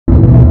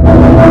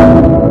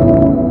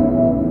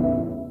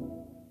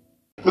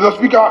Mr.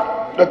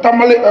 Speaker, the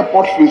Tamale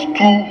Airport Phase 2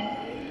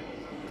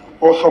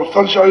 was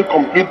substantially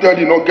completed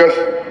in August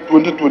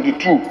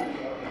 2022.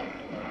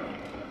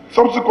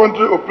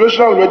 Subsequently,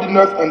 operational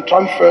readiness and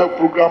transfer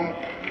program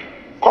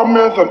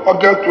commenced in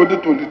August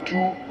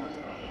 2022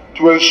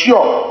 to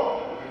ensure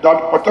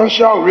that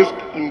potential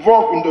risks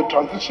involved in the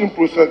transition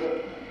process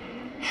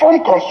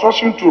from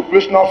construction to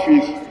operational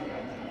phase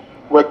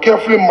were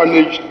carefully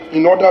managed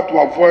in order to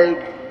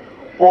avoid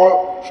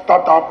poor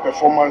startup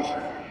performance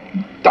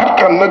that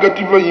can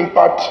negatively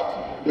impact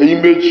the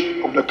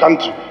image of the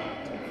country.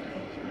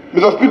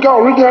 Mr. Speaker,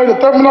 originally the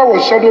terminal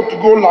was scheduled to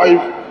go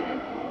live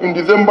in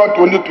December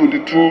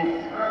 2022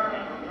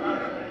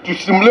 to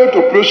simulate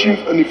operations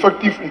and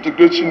effective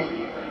integration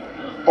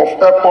of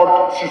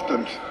airport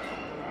systems.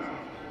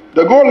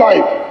 The go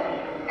live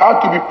had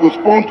to be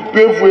postponed to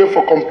pave way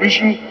for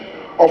completion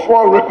of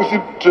all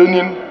requisite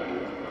training,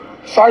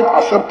 site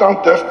acceptance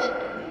tests,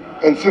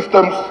 and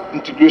systems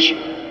integration.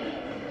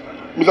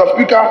 Mr.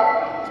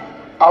 Speaker,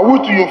 I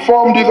wish to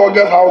inform this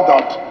August House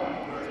that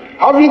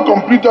having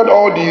completed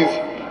all these,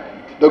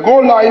 the go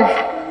live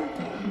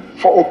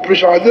for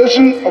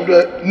operationalization of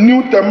the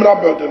new terminal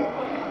building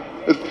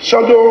is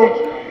scheduled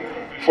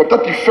for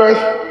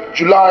 31st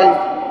July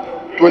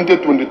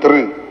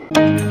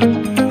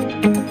 2023.